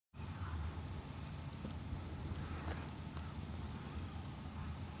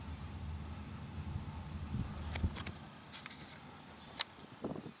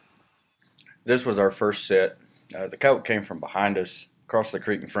This was our first set. The coyote came from behind us, across the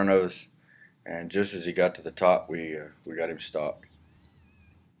creek in front of us, and just as he got to the top, we got him stopped.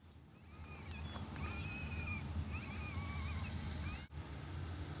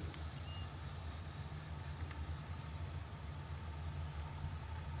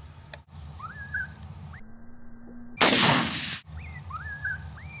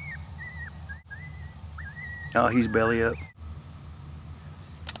 Oh, he's belly up.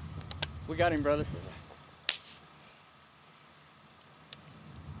 We got him, brother.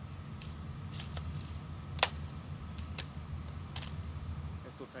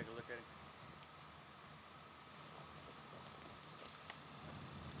 Let's go take a look at him.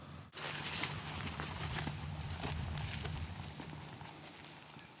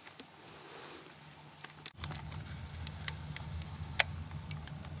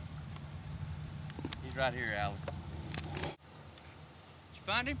 He's right here, Alan. Did you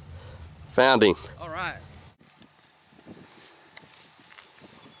find him? Found him. All right.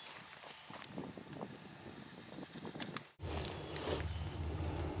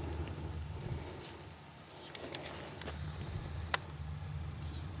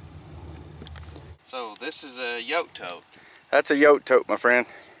 So this is a yoke tote. That's a yoke tote, my friend.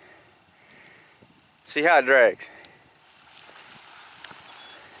 See how it drags.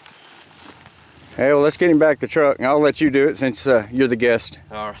 Hey, well, let's get him back to the truck, and I'll let you do it since you're the guest.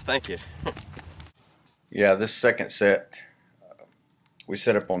 All right, thank you. Yeah, this second set, we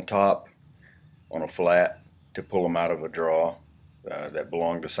set up on top on a flat to pull them out of a draw that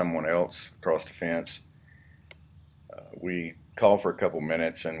belonged to someone else across the fence. We called for a couple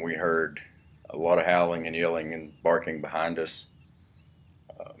minutes, and we heard a lot of howling and yelling and barking behind us.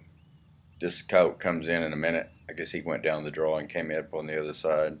 This coyote comes in a minute. I guess he went down the draw and came up on the other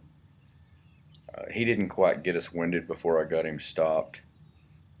side. He didn't quite get us winded before I got him stopped.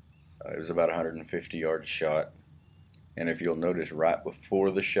 It was about 150 yard shot. And if you'll notice, right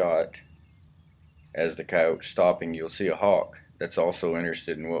before the shot, as the coyote's stopping, you'll see a hawk that's also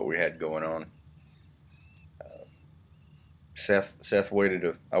interested in what we had going on. Seth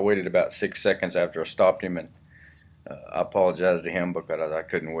waited. I waited about 6 seconds after I stopped him, and I apologized to him because I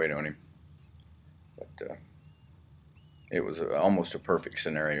couldn't wait on him. But it was almost a perfect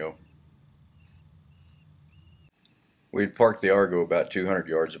scenario. We'd parked the Argo about 200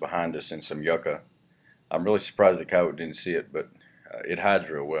 yards behind us in some yucca. I'm really surprised the coyote didn't see it, but it hides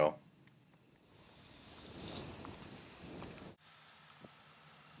real well.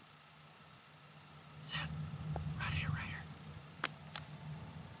 Seth, right here, right here.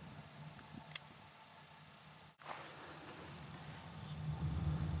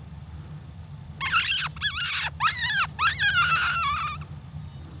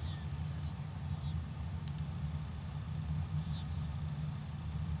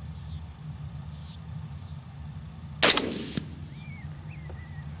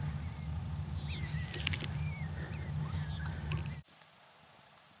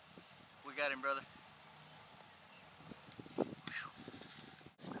 We got him, brother.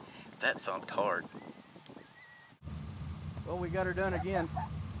 That thumped hard. Well, we got her done again.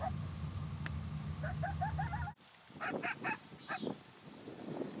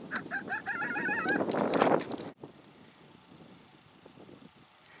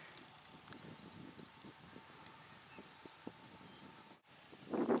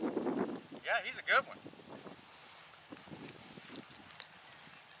 Yeah, he's a good one.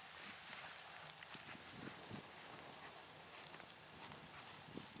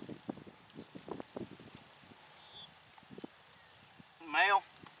 Male.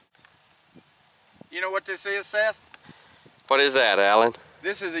 You know what this is, Seth? What is that, Alan?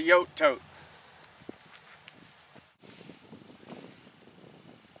 This is a yoke tote.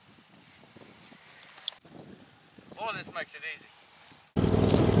 Boy, this makes it easy.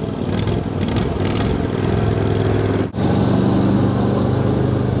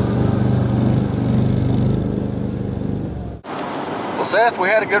 Well, Seth, we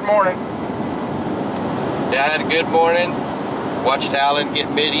had a good morning. Yeah, I had a good morning. Watched Alan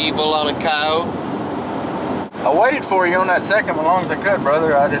get medieval on a coyote. I waited for you on that second one as long as I could,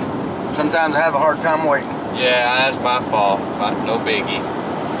 brother. I just sometimes have a hard time waiting. Yeah, that's my fault, but no biggie.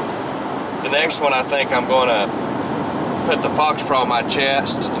 The next one, I think I'm going to put the fox paw on my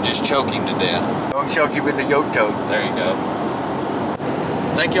chest and just choke him to death. Don't choke you with the yoke tote. There you go.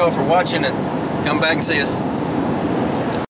 Thank y'all for watching, and come back and see us.